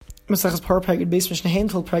The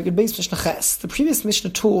previous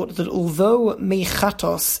Mishnah taught that although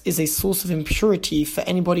mechatos is a source of impurity for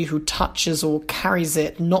anybody who touches or carries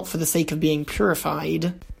it not for the sake of being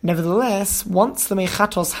purified, nevertheless, once the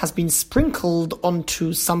mechatos has been sprinkled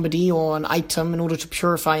onto somebody or an item in order to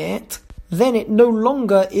purify it, then it no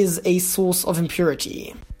longer is a source of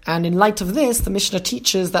impurity. And in light of this, the Mishnah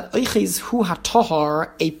teaches that Oichiz hu hatohar,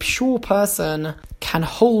 a pure person, can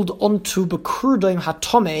hold onto bekurdoim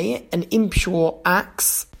hatome, an impure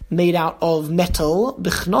axe made out of metal,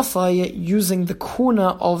 bichnofai, using the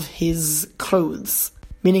corner of his clothes.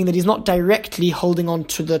 Meaning that he's not directly holding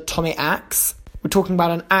onto the tome axe. We're talking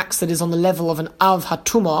about an axe that is on the level of an av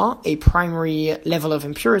hatuma, a primary level of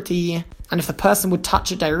impurity. And if the person would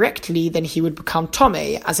touch it directly, then he would become tome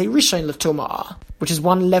as a rishon l'tumah, which is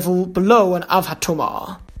one level below an av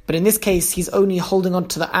hatuma. But in this case, he's only holding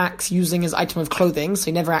onto the axe using his item of clothing, so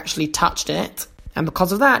he never actually touched it. And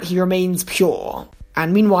because of that, he remains pure.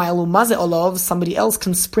 And meanwhile, umaze olav, somebody else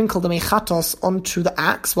can sprinkle the mechatos onto the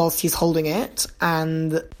axe whilst he's holding it,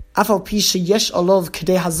 and afal pi sheyesh olav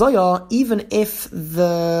kedei hazoya, even if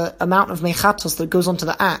the amount of mechatos that goes onto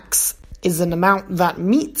the axe is an amount that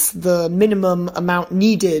meets the minimum amount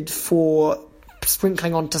needed for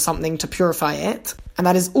sprinkling onto something to purify it. And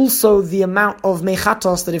that is also the amount of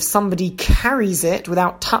mechatos that if somebody carries it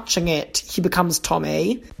without touching it, he becomes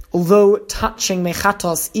tome. Although touching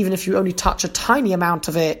mechatos, even if you only touch a tiny amount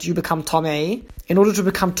of it, you become tome. In order to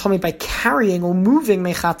become tome by carrying or moving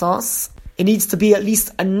mechatos, it needs to be at least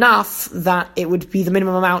enough that it would be the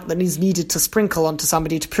minimum amount that is needed to sprinkle onto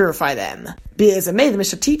somebody to purify them. Be as it may, the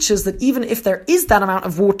Mishnah teaches that even if there is that amount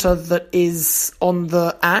of water that is on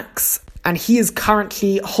the axe, and he is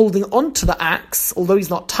currently holding onto the axe, although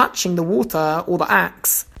he's not touching the water or the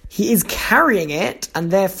axe, he is carrying it,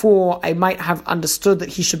 and therefore I might have understood that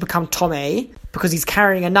he should become tome, because he's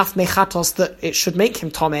carrying enough mechatos that it should make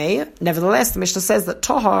him tome. Nevertheless, the Mishnah says that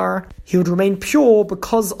tohar, he would remain pure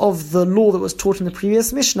because of the law that was taught in the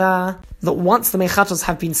previous Mishnah, that once the mechatos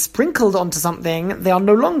have been sprinkled onto something, they are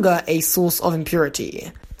no longer a source of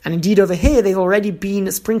impurity. And indeed over here, they've already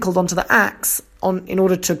been sprinkled onto the axe in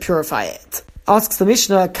order to purify it. Asks the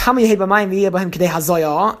Mishnah, how much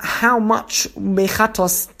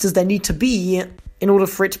mechatos does there need to be in order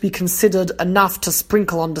for it to be considered enough to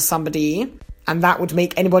sprinkle onto somebody? And that would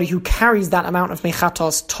make anybody who carries that amount of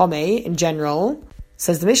mechatos tome in general.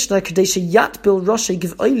 Says the Mishnah, it's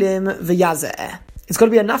got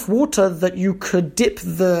to be enough water that you could dip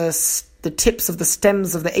the tips of the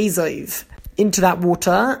stems of the ezov into that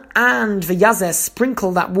water, and v'yazeh,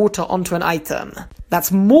 sprinkle that water onto an item.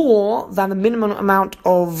 That's more than the minimum amount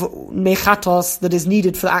of mechatos that is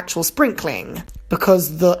needed for the actual sprinkling,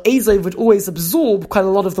 because the ezov would always absorb quite a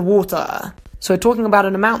lot of the water. So we're talking about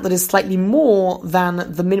an amount that is slightly more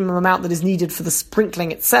than the minimum amount that is needed for the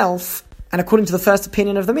sprinkling itself. And according to the first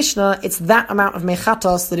opinion of the Mishnah, it's that amount of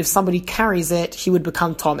mechatos that if somebody carries it, he would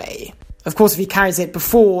become tome. Of course, if he carries it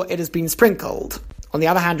before it has been sprinkled. On the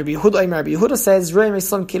other hand, Rabbi Yehuda says,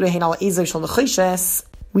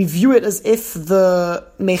 we view it as if the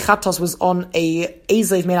mechatos was on a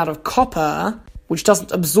ezov made out of copper, which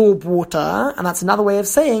doesn't absorb water, and that's another way of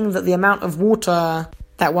saying that the amount of water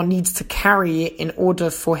that one needs to carry in order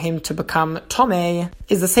for him to become tome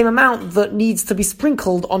is the same amount that needs to be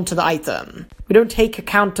sprinkled onto the item. We don't take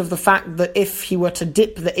account of the fact that if he were to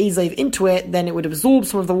dip the ezov into it, then it would absorb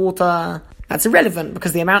some of the water. That's irrelevant,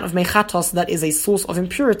 because the amount of mechatos that is a source of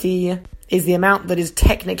impurity is the amount that is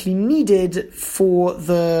technically needed for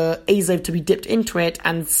the ezov to be dipped into it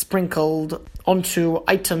and sprinkled onto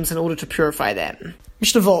items in order to purify them.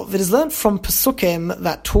 Mishnah Vov, it is learned from Pesukim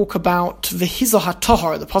that talk about the Hizo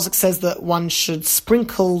HaTohar. The Pasuk says that one should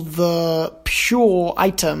sprinkle the pure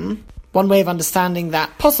item. One way of understanding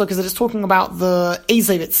that Pasuk is that it's talking about the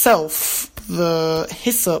ezov itself, the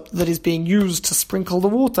hyssop that is being used to sprinkle the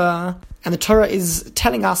water. And the Torah is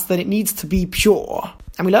telling us that it needs to be pure.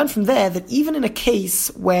 And we learn from there that even in a case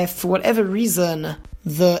where, for whatever reason,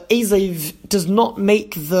 the ezov does not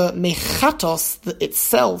make the mechatos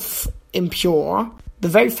itself impure, the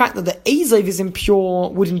very fact that the ezov is impure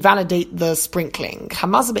would invalidate the sprinkling.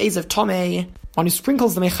 Hamaz be'ezov tomei, one who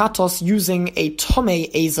sprinkles the mechatos using a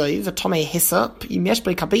tomei ezov, a tomei hyssop, im yesh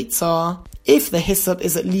bei kabetza, if the hyssop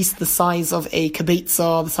is at least the size of a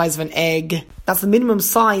kabetza, the size of an egg, that's the minimum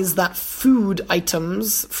size that food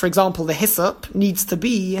items, for example the hyssop, needs to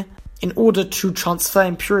be in order to transfer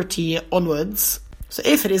impurity onwards. So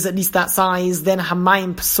if it is at least that size, then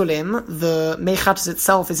hamayim psulim, the mechatos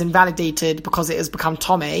itself is invalidated because it has become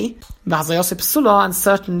tomei. And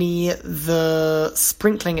certainly the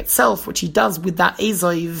sprinkling itself, which he does with that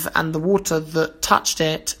ezov and the water that touched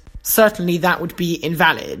it, certainly that would be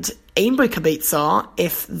invalid. Ein bo kabetza,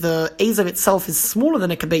 if the ezav itself is smaller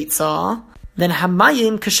than a kabetza, then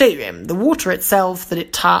hamayim kasherim, the water itself that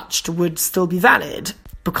it touched would still be valid,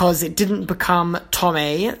 because it didn't become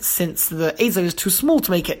tomei, since the ezav is too small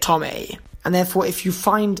to make it tomei. And therefore, if you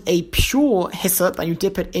find a pure hyssop and you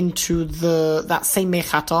dip it into that same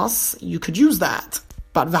mechatos, you could use that.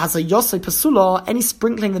 But v'haza yosei pasula, any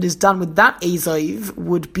sprinkling that is done with that ezav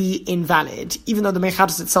would be invalid, even though the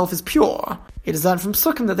mechatos itself is pure. It is learned from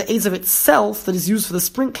Sukkim that the ezav itself that is used for the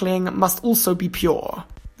sprinkling must also be pure.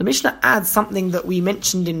 The Mishnah adds something that we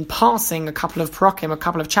mentioned in passing a couple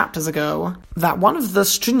of chapters ago, that one of the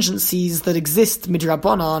stringencies that exist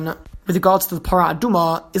midrabanan with regards to the Parah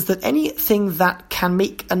Aduma is that anything that can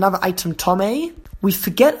make another item tomei, we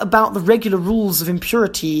forget about the regular rules of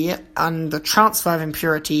impurity and the transfer of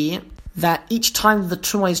impurity, that each time the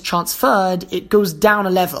tumah is transferred, it goes down a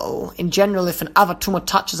level. In general, if an other tumah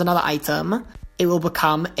touches another item, it will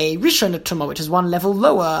become a rishon tumah, which is one level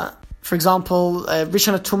lower. For example, a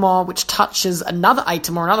rishon tumah which touches another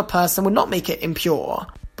item or another person would not make it impure,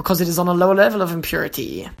 because it is on a lower level of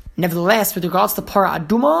impurity. Nevertheless, with regards to Parah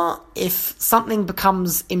Aduma, if something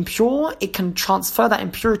becomes impure, it can transfer that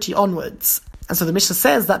impurity onwards. And so the Mishnah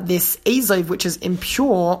says that this ezav which is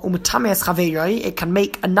impure, umutameis chaveiroi, it can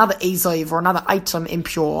make another ezav or another item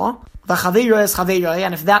impure. V'chaveiroi is chaveiroi,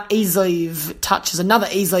 and if that ezav touches another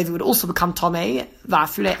ezav, it would also become tomei.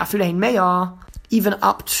 V'afilehin meya, even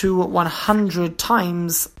up to 100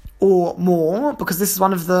 times or more, because this is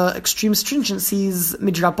one of the extreme stringencies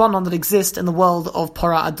midrabanan that exist in the world of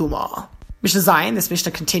Parah Aduma. Mishnah Zayin, this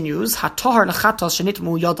Mishnah continues, HaTohar lechatos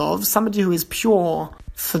shenitmu yodov, somebody who is pure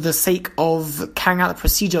for the sake of carrying out the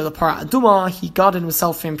procedure of the Parah Aduma, he guarded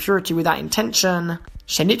himself from impurity with that intention,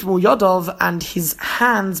 shenitmu yodov, and his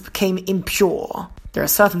hands became impure. There are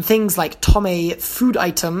certain things like tomei food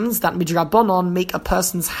items that midrabanan make a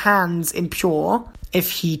person's hands impure if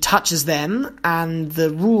he touches them, and the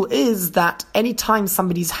rule is that anytime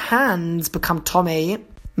somebody's hands become tomei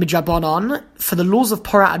midrabanan, for the laws of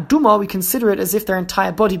Parah Aduma, we consider it as if their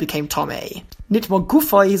entire body became tomei. Nitma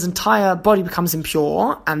gufay, his entire body becomes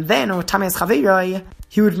impure, and then, or tameis chaveiroi,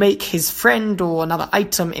 he would make his friend or another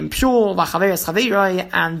item impure, v'chaveres chaveiroi,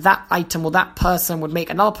 and that item or that person would make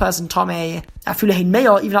another person tomei, afilehin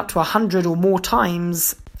meya, even up to 100 or more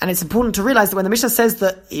times. And it's important to realize that when the Mishnah says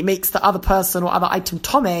that it makes the other person or other item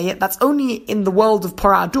tomei, that's only in the world of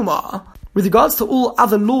Parah Aduma. With regards to all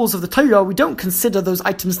other laws of the Torah, we don't consider those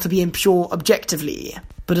items to be impure objectively.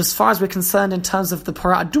 But as far as we're concerned in terms of the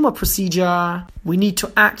Parah Aduma procedure, we need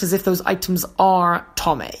to act as if those items are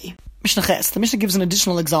tomei. Mishnah Ches, the Mishnah gives an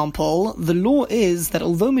additional example. The law is that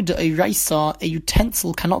although mid'oraisa, a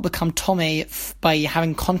utensil cannot become tomei by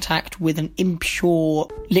having contact with an impure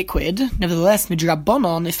liquid, nevertheless,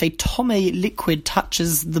 midrabanan, if a tomei liquid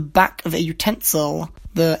touches the back of a utensil,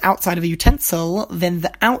 the outside of a utensil, then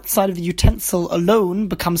the outside of the utensil alone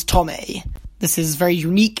becomes tomei. This is very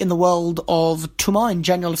unique in the world of tumah. In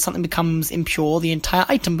general, if something becomes impure, the entire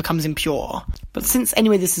item becomes impure. But since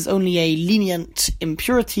anyway this is only a lenient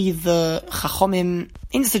impurity, the Chachomim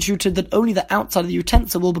instituted that only the outside of the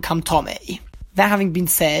utensil will become tomei. That having been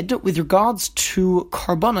said, with regards to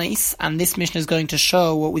karbonis, and this Mishnah is going to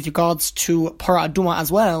show with regards to Parah Aduma as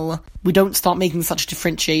well, we don't start making such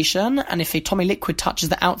differentiation, and if a tomei liquid touches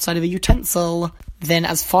the outside of a utensil, then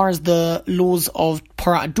as far as the laws of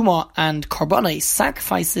Parah Aduma and karbonis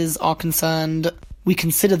sacrifices are concerned, we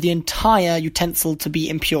consider the entire utensil to be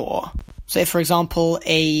impure. So if, for example,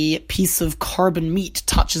 a piece of carbon meat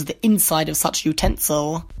touches the inside of such a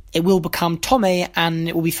utensil, it will become tomei and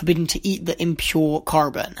it will be forbidden to eat the impure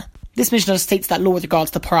carbon. This Mishnah states that law with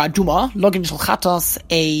regards to Parah Aduma, login shel chatos,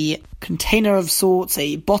 a container of sorts,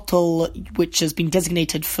 a bottle which has been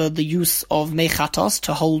designated for the use of mechatos,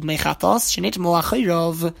 to hold mechatos, shenit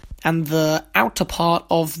mo'achirov, and the outer part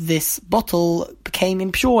of this bottle became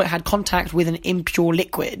impure. It had contact with an impure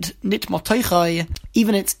liquid. Nit motoichai,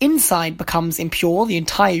 even its inside becomes impure. The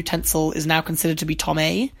entire utensil is now considered to be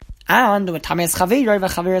tomei. And it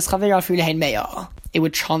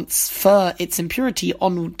would transfer its impurity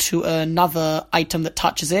onto another item that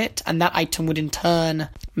touches it, and that item would in turn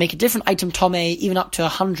make a different item tomei, even up to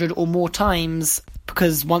 100 or more times,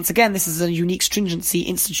 because once again this is a unique stringency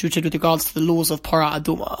instituted with regards to the laws of Parah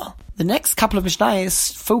Aduma. The next couple of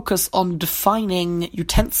Mishnayos focus on defining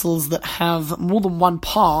utensils that have more than one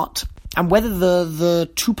part, and whether the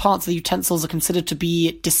two parts of the utensils are considered to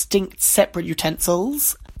be distinct, separate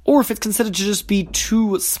utensils, or if it's considered to just be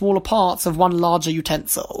two smaller parts of one larger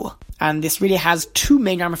utensil. And this really has two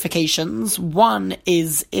main ramifications. One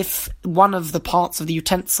is if one of the parts of the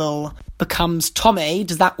utensil becomes tomei,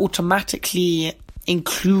 does that automatically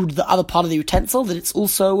include the other part of the utensil, that it's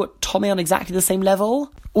also tomei on exactly the same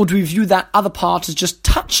level? Or do we view that other part as just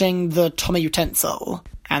touching the tomei utensil?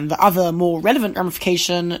 And the other more relevant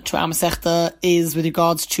ramification to our Masechta is with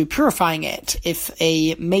regards to purifying it. If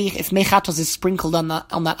mechatos is sprinkled on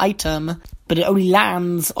that item, but it only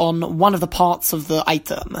lands on one of the parts of the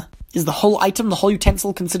item, is the whole item, the whole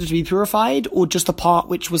utensil, considered to be purified, or just the part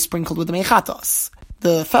which was sprinkled with the mechatos?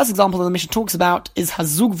 The first example that the Mishnah talks about is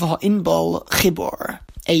hazug v'ha'inbol chibor.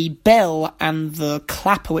 A bell and the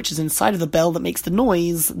clapper which is inside of the bell that makes the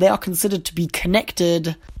noise, they are considered to be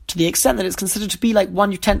connected to the extent that it's considered to be like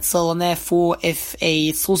one utensil, and therefore if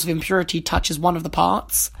a source of impurity touches one of the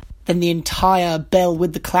parts, then the entire bell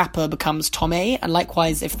with the clapper becomes tomei, and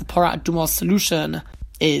likewise if the Pora Adumah solution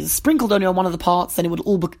is sprinkled only on one of the parts, then it will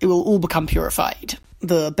all become purified.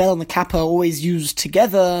 The bell and the clapper are always used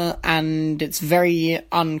together, and it's very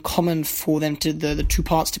uncommon for them to the two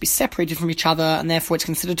parts to be separated from each other, and therefore it's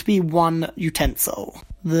considered to be one utensil.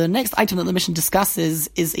 The next item that the Mishnah discusses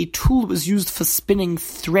is a tool that was used for spinning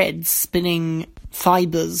threads, spinning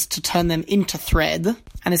fibers to turn them into thread,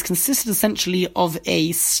 and is consisted essentially of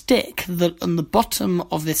a stick that on the bottom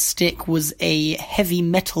of this stick was a heavy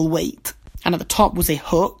metal weight, and at the top was a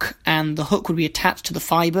hook, and the hook would be attached to the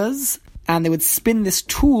fibers, and they would spin this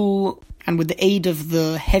tool, and with the aid of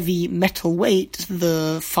the heavy metal weight,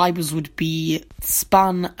 the fibers would be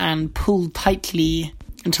spun and pulled tightly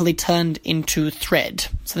until they turned into thread.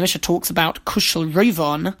 So the Mishnah talks about kushel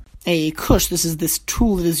rovon. A kush, this is this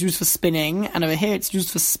tool that is used for spinning, and over here it's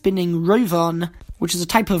used for spinning rovon, which is a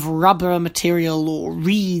type of rubber material or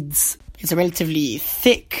reeds. It's a relatively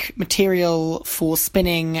thick material for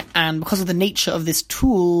spinning, and because of the nature of this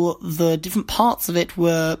tool, the different parts of it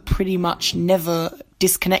were pretty much never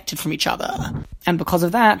disconnected from each other. And because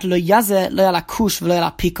of that, lo yazeh lo yala kush v'lo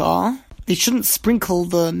yala pika, they shouldn't sprinkle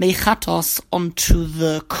the mechatos onto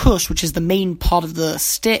the kush, which is the main part of the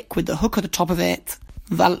stick with the hook at the top of it,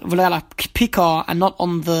 v'lo yala pika, and not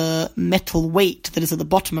on the metal weight that is at the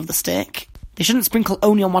bottom of the stick. They shouldn't sprinkle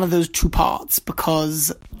only on one of those two parts,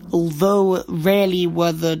 because although rarely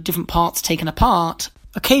were the different parts taken apart,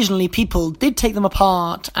 occasionally people did take them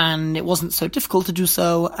apart, and it wasn't so difficult to do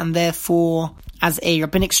so, and therefore, as a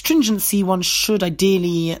rabbinic stringency, one should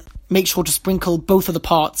ideally make sure to sprinkle both of the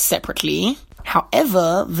parts separately.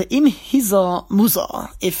 However, the im hiza muzar,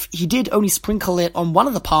 if he did only sprinkle it on one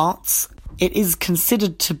of the parts, it is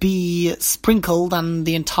considered to be sprinkled and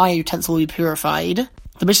the entire utensil will be purified.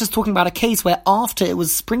 The Mishnah is talking about a case where after it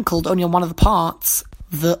was sprinkled only on one of the parts,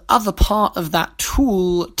 the other part of that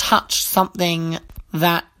tool touched something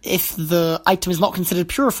that, if the item is not considered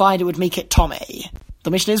purified, it would make it tomei.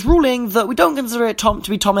 The Mishnah is ruling that we don't consider it to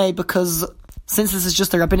be tomei because, since this is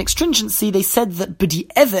just a rabbinic stringency, they said that b'di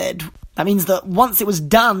eved, that means that once it was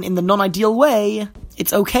done in the non-ideal way,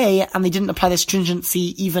 it's okay, and they didn't apply their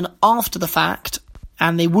stringency even after the fact,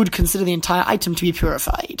 and they would consider the entire item to be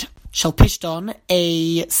purified. Shel pishton,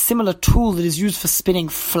 a similar tool that is used for spinning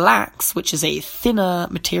flax, which is a thinner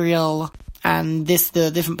material, and the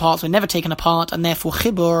different parts were never taken apart, and therefore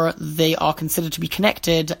chibur, they are considered to be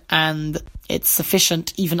connected, and it's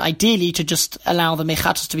sufficient, even ideally, to just allow the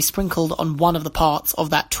mechatos to be sprinkled on one of the parts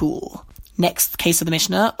of that tool. Next case of the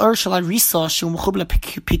Mishnah,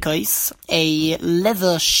 a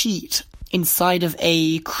leather sheet inside of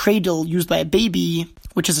a cradle used by a baby,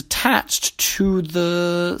 which is attached to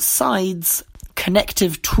the sides,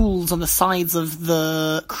 connective tools on the sides of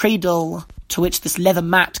the cradle to which this leather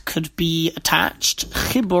mat could be attached.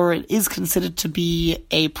 Chibur is considered to be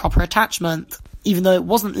a proper attachment. Even though it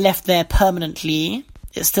wasn't left there permanently,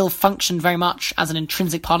 it still functioned very much as an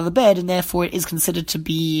intrinsic part of the bed, and therefore it is considered to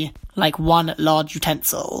be like one large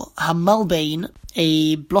utensil. Hamalbein,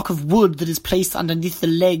 a block of wood that is placed underneath the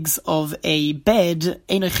legs of a bed,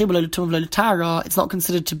 it's not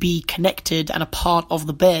considered to be connected and a part of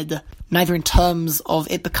the bed, neither in terms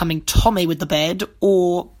of it becoming tomei with the bed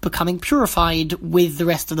or becoming purified with the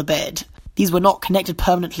rest of the bed. These were not connected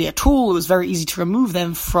permanently at all. It was very easy to remove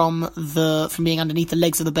them from being underneath the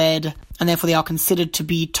legs of the bed, and therefore they are considered to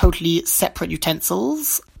be totally separate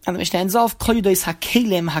utensils. And the Mishnah ends off,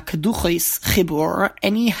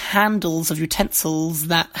 any handles of utensils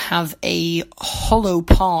that have a hollow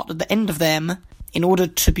part at the end of them in order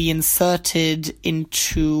to be inserted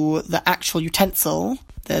into the actual utensil.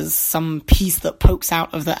 There's some piece that pokes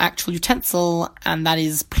out of the actual utensil, and that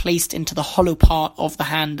is placed into the hollow part of the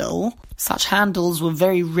handle. Such handles were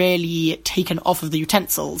very rarely taken off of the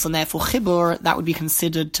utensils, and therefore chibur, that would be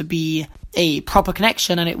considered to be a proper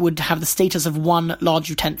connection, and it would have the status of one large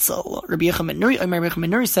utensil. Rabbi Yochanan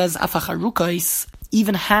ben Nuri says, Afacharukais,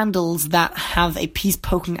 even handles that have a piece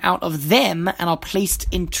poking out of them and are placed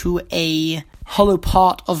into a hollow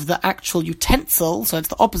part of the actual utensil, so it's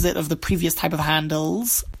the opposite of the previous type of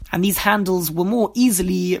handles. And these handles were more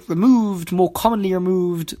easily removed, more commonly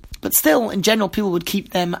removed, but still, in general, people would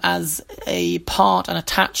keep them as a part and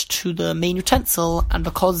attached to the main utensil, and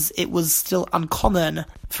because it was still uncommon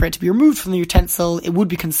for it to be removed from the utensil, it would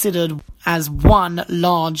be considered as one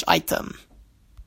large item.